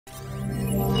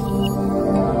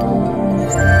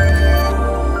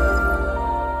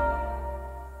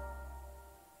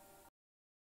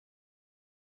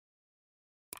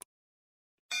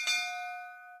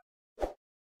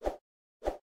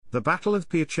The Battle of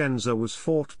Piacenza was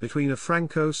fought between a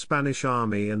Franco-Spanish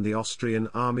army and the Austrian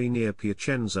army near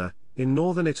Piacenza, in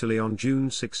northern Italy on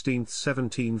June 16,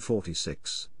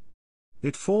 1746.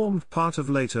 It formed part of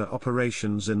later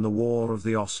operations in the War of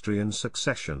the Austrian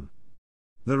Succession.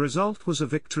 The result was a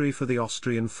victory for the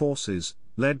Austrian forces,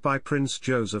 led by Prince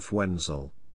Josef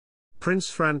Wenzel. Prince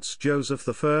Franz Joseph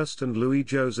I and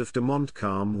Louis-Joseph de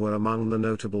Montcalm were among the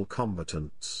notable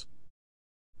combatants.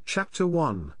 Chapter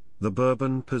 1: The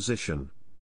Bourbon Position.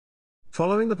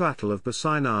 Following the Battle of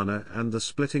Piacenza and the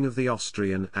splitting of the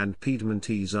Austrian and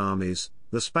Piedmontese armies,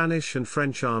 the Spanish and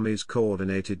French armies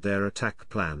coordinated their attack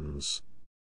plans.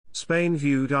 Spain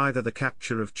viewed either the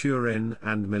capture of Turin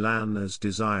and Milan as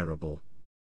desirable.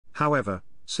 However,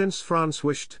 since France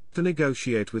wished to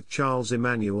negotiate with Charles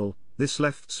Emmanuel, this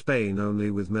left Spain only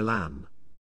with Milan.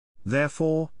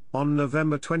 Therefore, on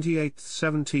November 28,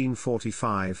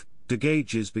 1745, de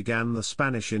Gages began the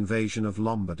Spanish invasion of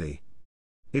Lombardy.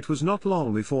 It was not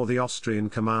long before the Austrian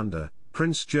commander,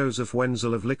 Prince Josef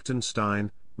Wenzel of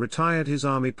Liechtenstein, retired his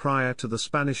army prior to the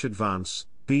Spanish advance,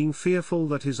 being fearful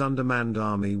that his undermanned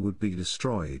army would be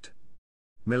destroyed.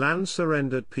 Milan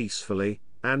surrendered peacefully,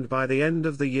 and by the end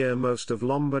of the year most of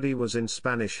Lombardy was in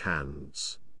Spanish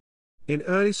hands. In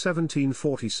early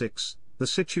 1746, the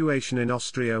situation in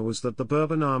Austria was that the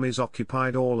Bourbon armies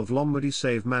occupied all of Lombardy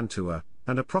save Mantua,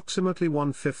 and approximately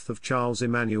one-fifth of Charles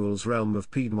Emmanuel's realm of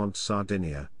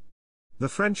Piedmont-Sardinia. The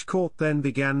French court then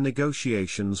began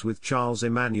negotiations with Charles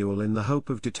Emmanuel in the hope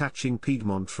of detaching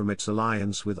Piedmont from its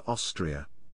alliance with Austria.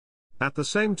 At the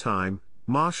same time,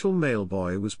 Marshal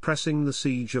Maillebois was pressing the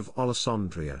siege of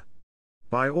Alessandria.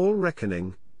 By all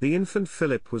reckoning, the infant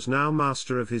Philip was now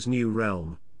master of his new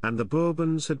realm, and the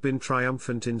Bourbons had been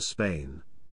triumphant in Spain.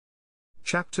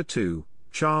 Chapter 2: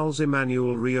 Charles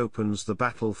Emmanuel reopens the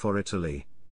battle for Italy.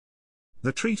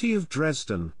 The Treaty of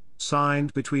Dresden,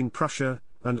 signed between Prussia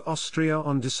and Austria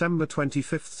on December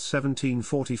 25,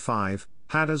 1745,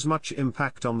 had as much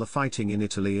impact on the fighting in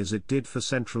Italy as it did for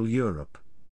Central Europe.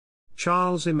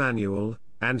 Charles Emmanuel,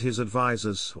 and his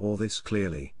advisers saw this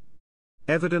clearly.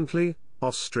 Evidently,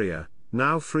 Austria,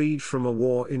 now freed from a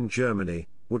war in Germany,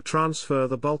 would transfer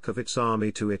the bulk of its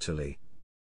army to Italy.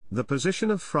 The position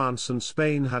of France and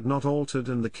Spain had not altered,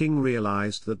 and the king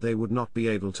realized that they would not be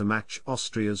able to match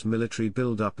Austria's military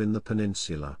build-up in the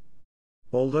peninsula.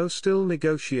 Although still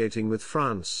negotiating with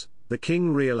France, the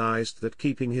king realized that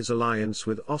keeping his alliance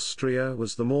with Austria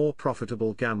was the more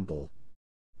profitable gamble.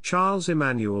 Charles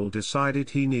Emmanuel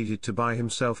decided he needed to buy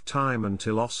himself time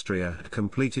until Austria had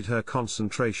completed her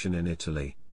concentration in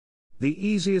Italy. The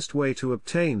easiest way to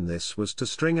obtain this was to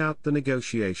string out the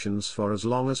negotiations for as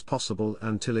long as possible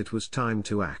until it was time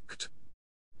to act.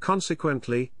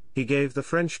 Consequently, he gave the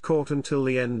French court until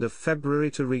the end of February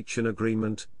to reach an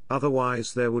agreement,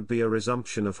 otherwise there would be a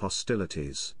resumption of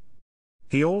hostilities.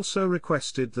 He also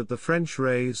requested that the French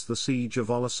raise the siege of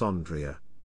Alessandria.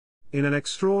 In an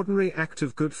extraordinary act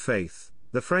of good faith,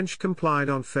 the French complied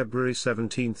on February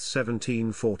 17,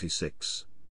 1746.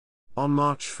 On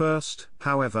March 1,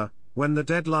 however, when the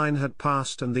deadline had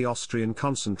passed and the Austrian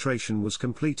concentration was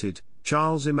completed,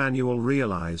 Charles Emmanuel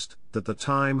realized that the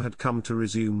time had come to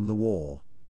resume the war.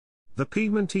 The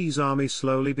Piedmontese army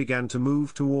slowly began to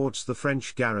move towards the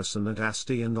French garrison at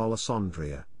Asti and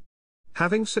Alessandria.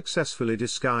 Having successfully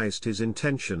disguised his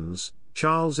intentions,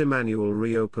 Charles Emmanuel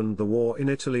reopened the war in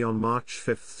Italy on March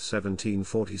 5,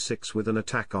 1746 with an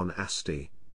attack on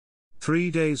Asti.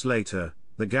 3 days later,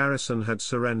 the garrison had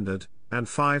surrendered, and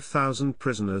 5,000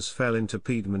 prisoners fell into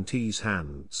Piedmontese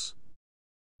hands.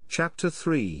 Chapter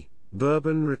 3: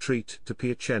 Bourbon Retreat to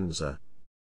Piacenza.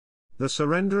 The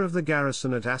surrender of the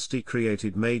garrison at Asti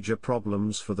created major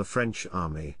problems for the French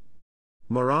army.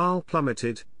 Morale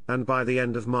plummeted, and by the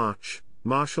end of March,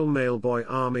 Marshal Maillebois'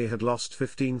 army had lost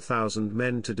 15,000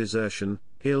 men to desertion,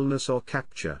 illness or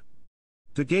capture.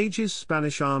 De Gages'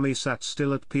 Spanish army sat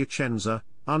still at Piacenza,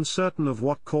 uncertain of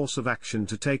what course of action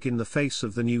to take in the face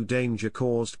of the new danger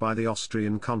caused by the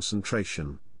Austrian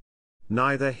concentration.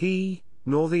 Neither he,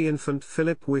 nor the infant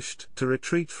Philip wished to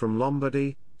retreat from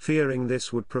Lombardy, fearing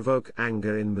this would provoke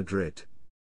anger in Madrid.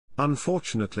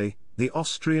 Unfortunately, the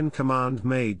Austrian command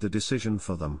made the decision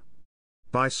for them.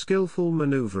 By skillful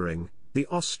maneuvering, the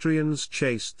Austrians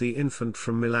chased the infant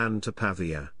from Milan to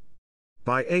Pavia.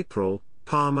 By April,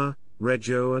 Parma,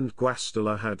 Reggio and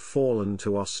Guastalla had fallen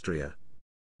to Austria.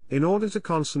 In order to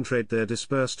concentrate their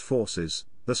dispersed forces,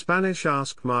 the Spanish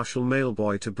asked Marshal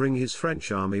Maillebois to bring his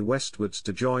French army westwards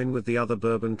to join with the other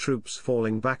Bourbon troops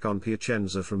falling back on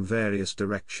Piacenza from various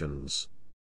directions.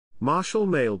 Marshal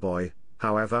Maillebois,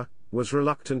 however, was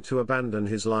reluctant to abandon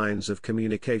his lines of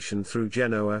communication through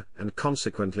Genoa and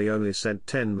consequently only sent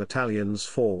 10 battalions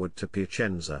forward to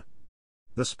Piacenza.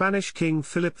 The Spanish King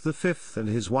Philip V and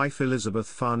his wife Elizabeth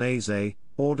Farnese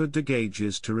ordered de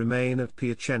Gages to remain at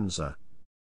Piacenza.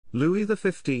 Louis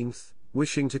XV,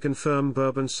 wishing to confirm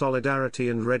Bourbon solidarity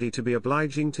and ready to be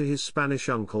obliging to his Spanish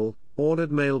uncle,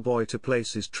 ordered Mailboy to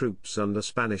place his troops under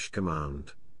Spanish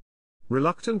command.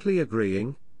 Reluctantly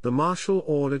agreeing, the Marshal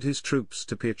ordered his troops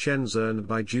to Piacenza, and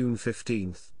by June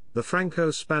 15, the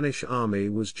Franco-Spanish army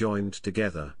was joined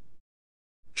together.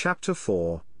 Chapter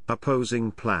 4: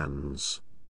 Opposing Plans.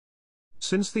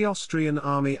 Since the Austrian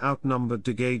army outnumbered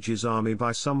de Gages' army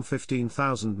by some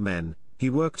 15,000 men, he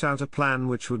worked out a plan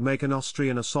which would make an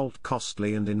Austrian assault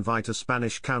costly and invite a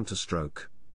Spanish counterstroke.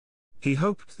 He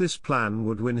hoped this plan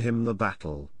would win him the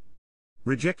battle.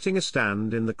 Rejecting a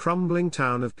stand in the crumbling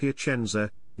town of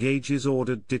Piacenza, Gages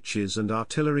ordered ditches and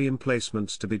artillery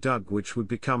emplacements to be dug, which would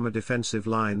become a defensive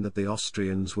line that the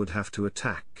Austrians would have to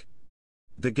attack.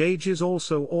 De Gages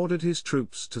also ordered his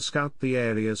troops to scout the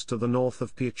areas to the north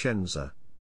of Piacenza.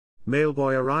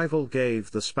 Mailboy arrival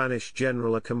gave the Spanish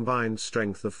general a combined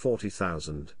strength of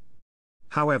 40,000.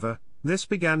 However, this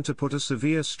began to put a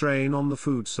severe strain on the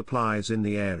food supplies in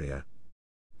the area.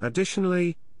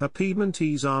 Additionally, a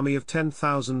Piedmontese army of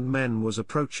 10,000 men was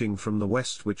approaching from the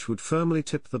west, which would firmly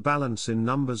tip the balance in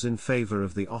numbers in favor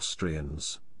of the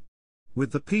Austrians.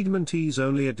 With the Piedmontese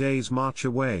only a day's march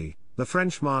away, the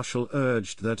French marshal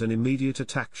urged that an immediate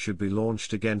attack should be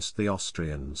launched against the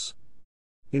Austrians.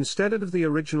 Instead of the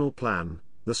original plan,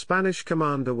 the Spanish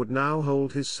commander would now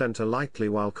hold his center lightly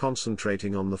while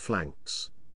concentrating on the flanks.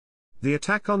 The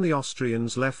attack on the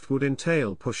Austrians' left would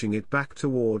entail pushing it back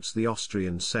towards the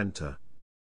Austrian center.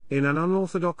 In an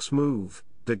unorthodox move,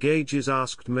 de Gages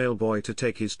asked Mailboy to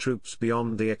take his troops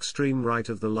beyond the extreme right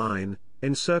of the line,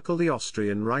 encircle the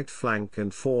Austrian right flank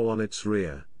and fall on its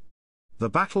rear. The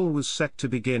battle was set to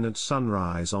begin at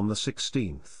sunrise on the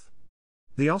 16th.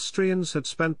 The Austrians had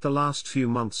spent the last few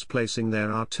months placing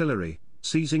their artillery,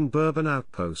 seizing Bourbon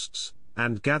outposts,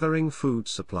 and gathering food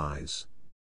supplies.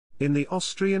 In the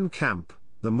Austrian camp,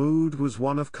 the mood was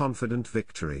one of confident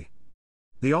victory.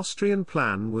 The Austrian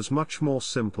plan was much more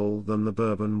simple than the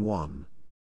Bourbon one.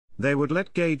 They would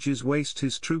let Gages waste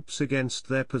his troops against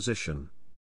their position.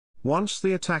 Once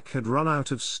the attack had run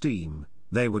out of steam,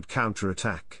 they would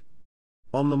counterattack.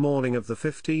 On the morning of the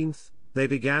 15th, they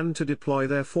began to deploy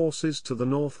their forces to the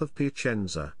north of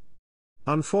Piacenza.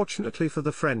 Unfortunately for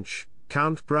the French,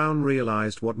 Count Browne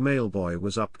realized what Mailboy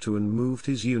was up to and moved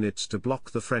his units to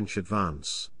block the French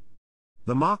advance.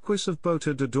 The Marquis of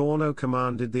Bota d'Adorno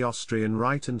commanded the Austrian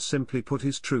right and simply put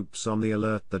his troops on the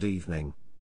alert that evening.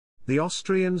 The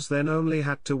Austrians then only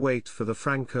had to wait for the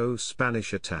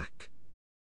Franco-Spanish attack.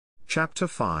 Chapter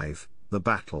 5: The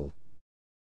Battle.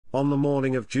 On the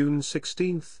morning of June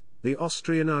 16, the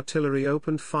Austrian artillery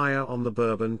opened fire on the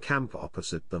Bourbon camp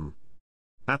opposite them.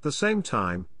 At the same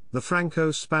time, the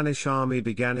Franco-Spanish army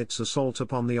began its assault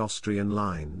upon the Austrian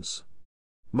lines.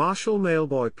 Marshal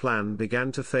Mailboy's plan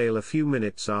began to fail a few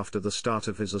minutes after the start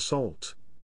of his assault.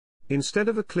 Instead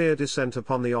of a clear descent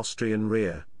upon the Austrian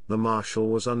rear, the Marshal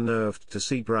was unnerved to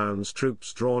see Browne's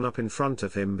troops drawn up in front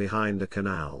of him behind a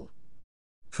canal.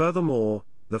 Furthermore,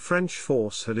 the French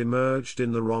force had emerged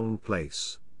in the wrong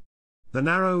place. The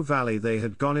narrow valley they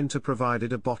had gone into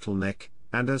provided a bottleneck,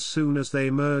 and as soon as they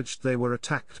emerged they were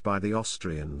attacked by the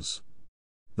Austrians.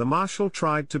 The Marshal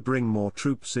tried to bring more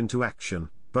troops into action,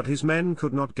 but his men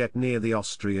could not get near the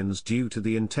Austrians due to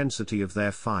the intensity of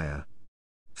their fire.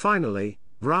 Finally,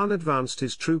 Browne advanced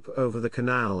his troop over the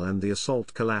canal and the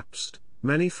assault collapsed,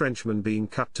 many Frenchmen being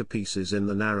cut to pieces in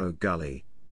the narrow gully.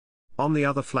 On the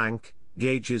other flank,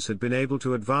 Gages had been able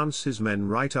to advance his men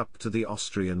right up to the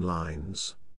Austrian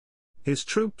lines. His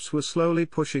troops were slowly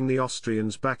pushing the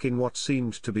Austrians back in what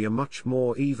seemed to be a much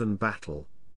more even battle.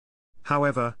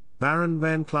 However, Baron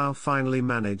Benclau finally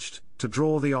managed to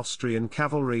draw the Austrian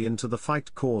cavalry into the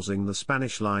fight, causing the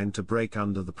Spanish line to break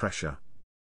under the pressure.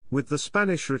 With the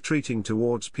Spanish retreating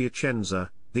towards Piacenza,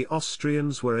 the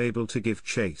Austrians were able to give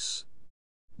chase.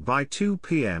 By 2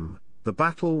 p.m., the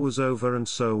battle was over and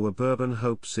so were Bourbon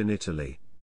hopes in Italy.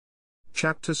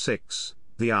 Chapter 6: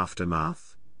 The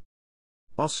Aftermath.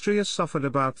 Austria suffered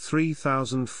about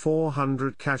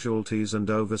 3,400 casualties and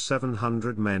over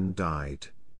 700 men died.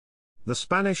 The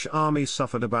Spanish army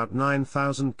suffered about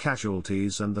 9,000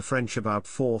 casualties and the French about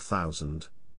 4,000.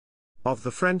 Of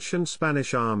the French and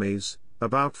Spanish armies,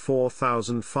 about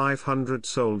 4,500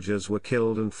 soldiers were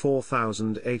killed and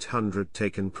 4,800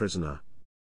 taken prisoner.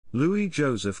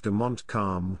 Louis-Joseph de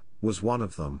Montcalm was one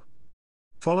of them.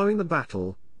 Following the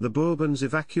battle, The Bourbons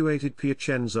evacuated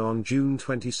Piacenza on June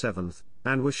 27,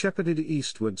 and were shepherded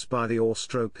eastwards by the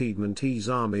Austro-Piedmontese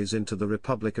armies into the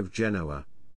Republic of Genoa.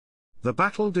 The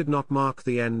battle did not mark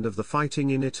the end of the fighting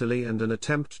in Italy, and an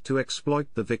attempt to exploit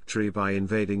the victory by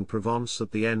invading Provence at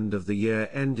the end of the year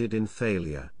ended in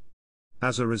failure.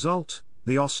 As a result,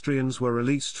 the Austrians were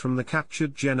released from the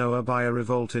captured Genoa by a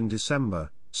revolt in December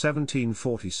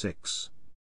 1746.